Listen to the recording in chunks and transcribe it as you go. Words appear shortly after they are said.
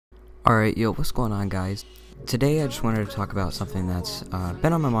Alright, yo, what's going on, guys? Today I just wanted to talk about something that's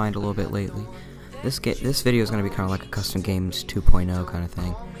been on my mind a little bit lately. This video is going to be kind of like a custom games 2.0 kind of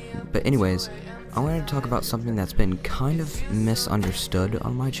thing. But anyways, I wanted to talk about something that's been kind of misunderstood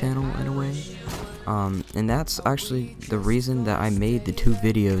on my channel in a way. And that's actually the reason that I made the two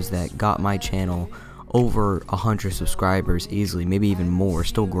videos that got my channel over 100 subscribers easily, maybe even more,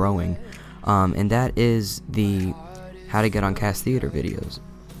 still growing. And that is the how to get on cast theater videos.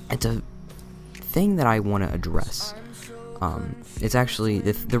 It's a thing that I want to address. It's actually,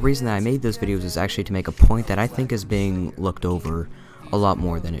 the reason that I made those videos is actually to make a point that I think is being looked over a lot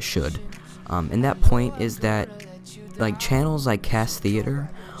more than it should. And that point is that, like, channels like Cast Theater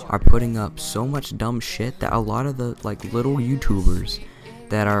are putting up so much dumb shit that a lot of the, like, little YouTubers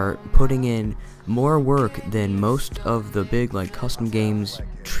that are putting in more work than most of the big, like, custom games,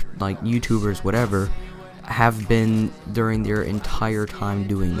 like, YouTubers, whatever, have been during their entire time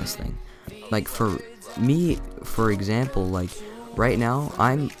doing this thing. Like, for me, for example, like, right now,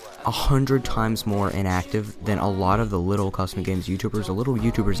 I'm 100 times more inactive than a lot of the little custom games YouTubers, or little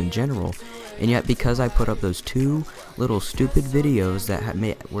YouTubers in general, and yet because I put up those two little stupid videos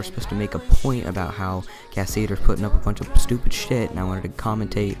that were supposed to make a point about how Cast Theater's putting up a bunch of stupid shit, and I wanted to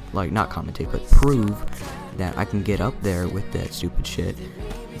commentate, like, not commentate, but prove that I can get up there with that stupid shit,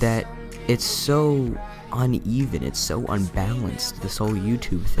 that it's so uneven, it's so unbalanced, this whole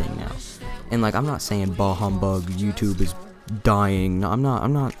YouTube thing now. And, like, I'm not saying bah humbug, YouTube is dying. No, I'm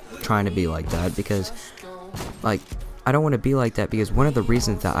not trying to be like that, because, like, I don't want to be like that, because one of the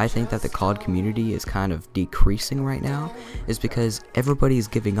reasons that I think that the COD community is kind of decreasing right now is because everybody's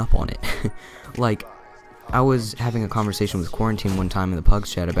giving up on it. Like, I was having a conversation with Quarantine one time in the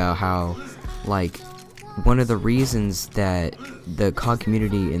Pugs chat about how, like, one of the reasons that the COD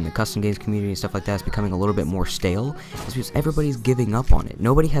community and the custom games community and stuff like that is becoming a little bit more stale is because everybody's giving up on it.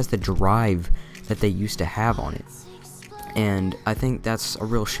 Nobody has the drive that they used to have on it. And I think that's a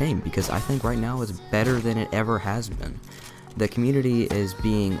real shame, because I think right now it's better than it ever has been. The community is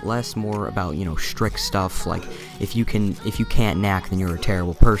being more about, you know, strict stuff, like if you can't knack, then you're a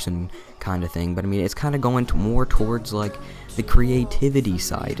terrible person kind of thing. But I mean, it's kind of going more towards, like, the creativity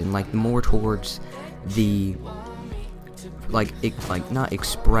side, and, like, more towards the, like, not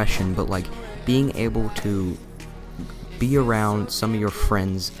expression, but, like, being able to be around some of your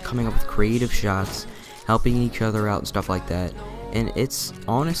friends, coming up with creative shots, helping each other out and stuff like that. And it's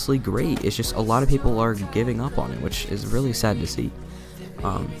honestly great. It's just a lot of people are giving up on it, which is really sad to see.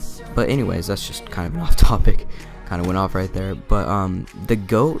 But anyways, that's just kind of an off topic, kind of went off right there. But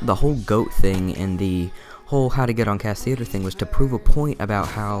the whole goat thing and the whole how to get on cast theater thing was to prove a point about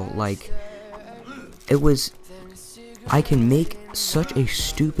how, like, I can make such a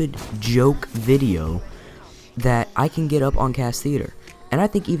stupid joke video that I can get up on Cast Theater. And I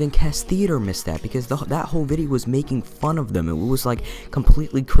think even Cast Theater missed that, because that whole video was making fun of them. It was, like,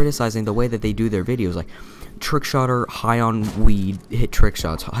 completely criticizing the way that they do their videos. Like, trick shotter, high on weed, hit trick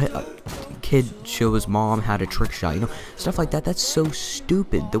shots. Kid show his mom how to trick shot, you know, stuff like that. That's so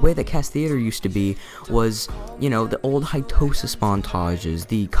stupid. The way that Cast Theater used to be was, you know, the old Hitosis montages,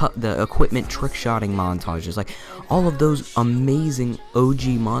 the equipment trick shotting montages, like, all of those amazing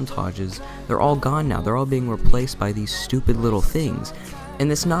OG montages, they're all gone now. They're all being replaced by these stupid little things.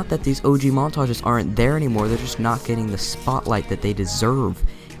 And it's not that these OG montages aren't there anymore, they're just not getting the spotlight that they deserve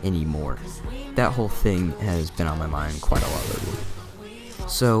anymore. That whole thing has been on my mind quite a lot lately.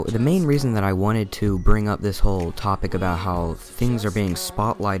 So, the main reason that I wanted to bring up this whole topic about how things are being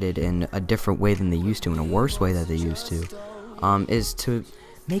spotlighted in a different way than they used to, in a worse way than they used to, is to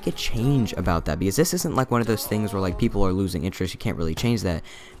make a change about that. Because this isn't like one of those things where, like, people are losing interest, you can't really change that.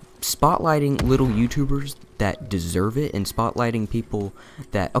 Spotlighting little YouTubers that deserve it, and spotlighting people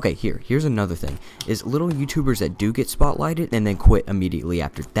that, okay, here's another thing, is little YouTubers that do get spotlighted and then quit immediately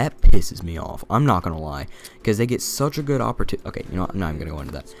after. That pisses me off, I'm not gonna lie, because they get such a good opportunity. Okay, you know what, I'm not even gonna go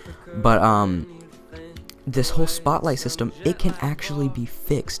into that. But this whole spotlight system, it can actually be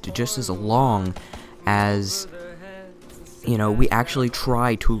fixed just as long as, you know, we actually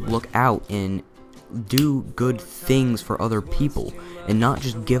try to look out and do good things for other people, and not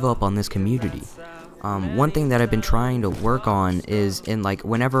just give up on this community. One thing that I've been trying to work on is, in, like,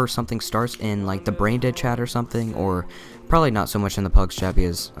 whenever something starts in, like, the brain dead chat or something, or probably not so much in the Pugs chat,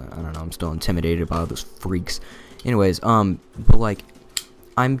 because I don't know, I'm still intimidated by all those freaks. Anyways, but, like,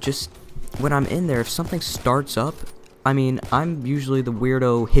 when I'm in there, if something starts up, I mean, I'm usually the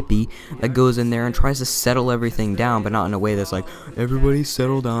weirdo hippie that goes in there and tries to settle everything down, but not in a way that's like, everybody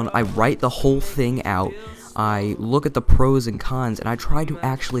settle down. I write the whole thing out, I look at the pros and cons, and I try to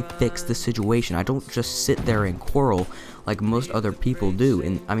actually fix the situation. I don't just sit there and quarrel like most other people do.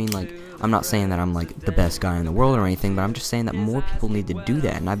 And I mean, like, I'm not saying that I'm like the best guy in the world or anything, but I'm just saying that more people need to do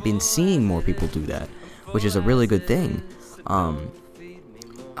that, and I've been seeing more people do that, which is a really good thing.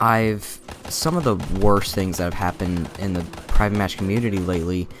 Some of the worst things that have happened in the private match community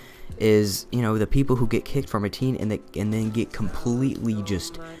lately is, you know, the people who get kicked from a team and then get completely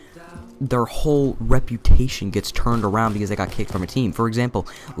just, their whole reputation gets turned around because they got kicked from a team. For example,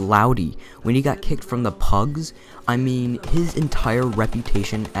 Loudy, when he got kicked from the Pugs, I mean, his entire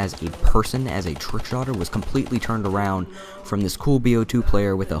reputation as a person, as a trick shotter, was completely turned around from this cool BO2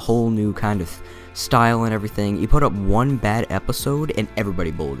 player with a whole new kind of style and everything. He put up one bad episode and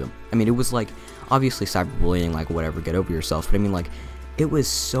everybody bullied him. I mean, it was like, obviously cyberbullying, like, whatever, get over yourself, but I mean, like, it was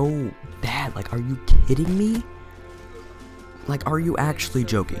so bad. Like, are you kidding me? Like, are you actually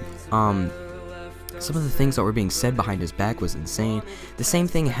joking? Some of the things that were being said behind his back was insane. The same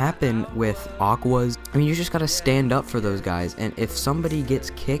thing happened with Aqua's. I mean, you just gotta stand up for those guys, and if somebody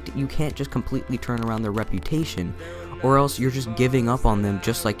gets kicked, you can't just completely turn around their reputation, or else you're just giving up on them,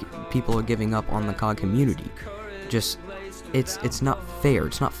 just like people are giving up on the COD community. Just, it's not fair.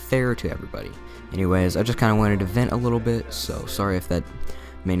 It's not fair to everybody. Anyways, I just kind of wanted to vent a little bit, so sorry if that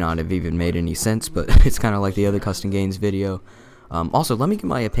may not have even made any sense, but it's kind of like the other custom games video. Also, let me get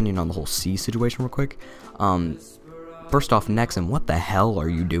my opinion on the whole C situation real quick. First off, Nexum, what the hell are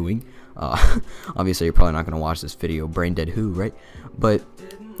you doing? Obviously, you're probably not going to watch this video, brain dead who, right? But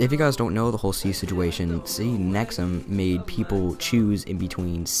if you guys don't know the whole C situation, see, Nexum made people choose in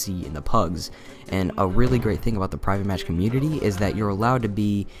between C and the Pugs. And a really great thing about the private match community is that you're allowed to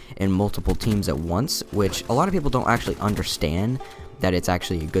be in multiple teams at once, which a lot of people don't actually understand that it's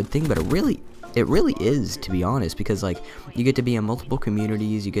actually a good thing, but it really is, to be honest, because, like, you get to be in multiple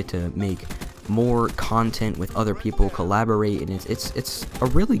communities, you get to make more content with other people, collaborate, and it's a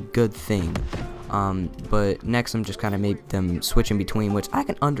really good thing. But Nexum just kind of made them switch in between, which I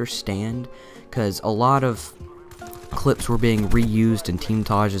can understand, because a lot of clips were being reused in team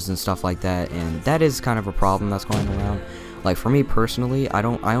tages and stuff like that, and that is kind of a problem that's going around. Like, for me personally, I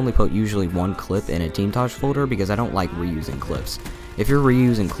only put usually one clip in a team tage folder because I don't like reusing clips. If you're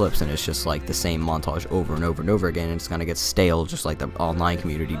reusing clips and it's just like the same montage over and over and over again, it's gonna get stale, just like the online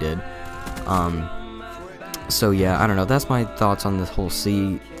community did. So yeah, I don't know, that's my thoughts on this whole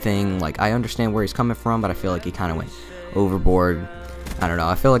C thing. Like, I understand where he's coming from, but I feel like he kind of went overboard. I don't know,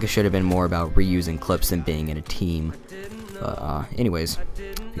 I feel like it should have been more about reusing clips than being in a team. Anyways,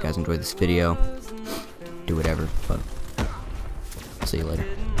 if you guys enjoyed this video, do whatever, but I'll see you later.